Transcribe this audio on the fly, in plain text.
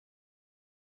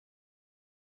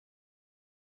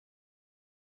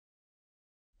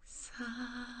Silent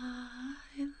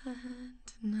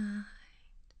night,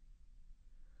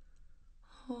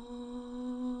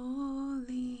 holy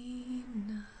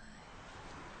night,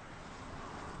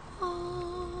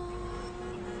 all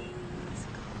is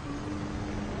calm.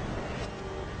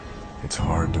 It's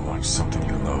hard to watch something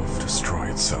you love destroy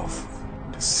itself,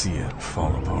 to see it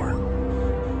fall apart.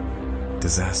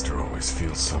 Disaster always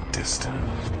feels so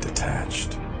distant,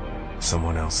 detached.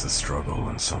 Someone else's struggle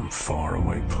in some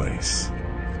faraway place.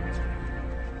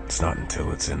 It's not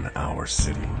until it's in our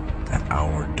city, at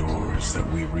our doors, that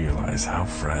we realize how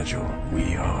fragile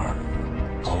we are.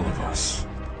 All of us.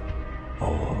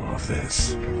 All of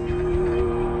this.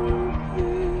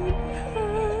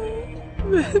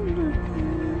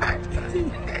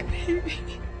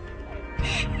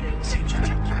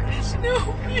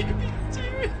 No, baby,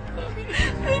 Steven, mommy,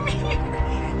 I'm here.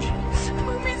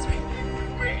 Mommy's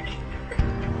right here.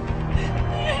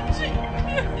 Angie,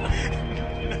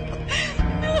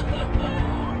 no.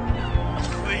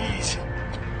 Please.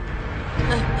 I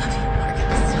love you,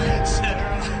 Marcus.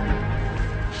 Sarah.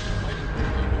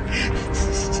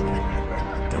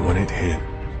 And when it hit,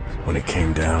 when it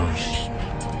came down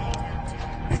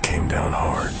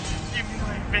hard. Give me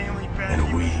my family back. And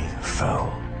we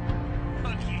fell.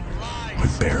 We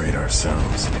buried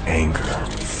ourselves in anger,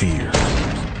 fear,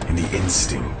 in the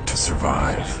instinct to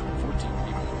survive.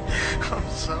 I'm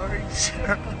sorry,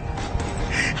 Sarah.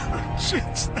 I'm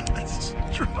just not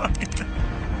strong enough.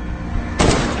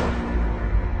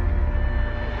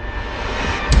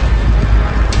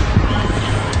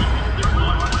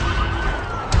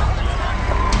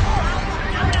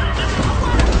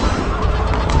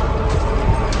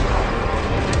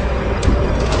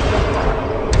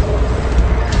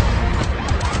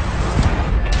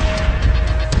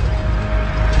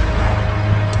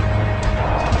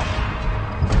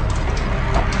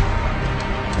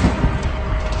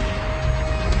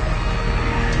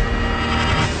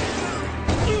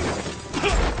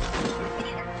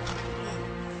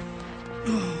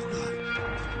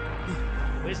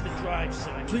 Where's the drive,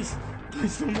 son? Please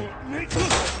no more.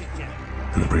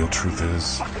 And the real truth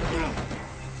is,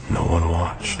 no one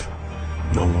watched.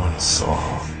 No one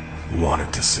saw,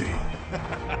 wanted to see.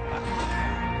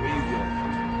 Where you going?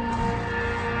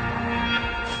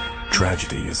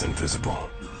 Tragedy is invisible.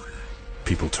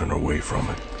 People turn away from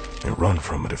it and run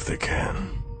from it if they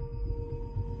can.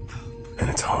 And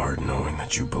it's hard knowing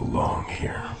that you belong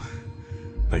here,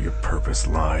 that your purpose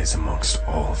lies amongst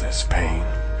all this pain.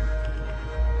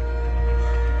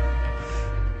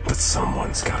 But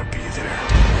someone's gotta be there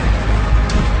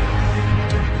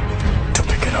to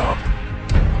pick it up,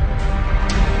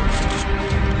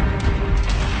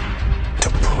 to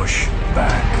push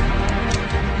back,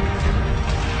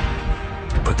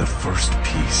 put the first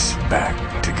piece back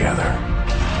together,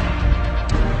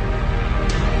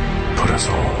 put us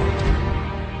all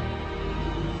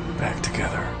back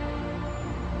together.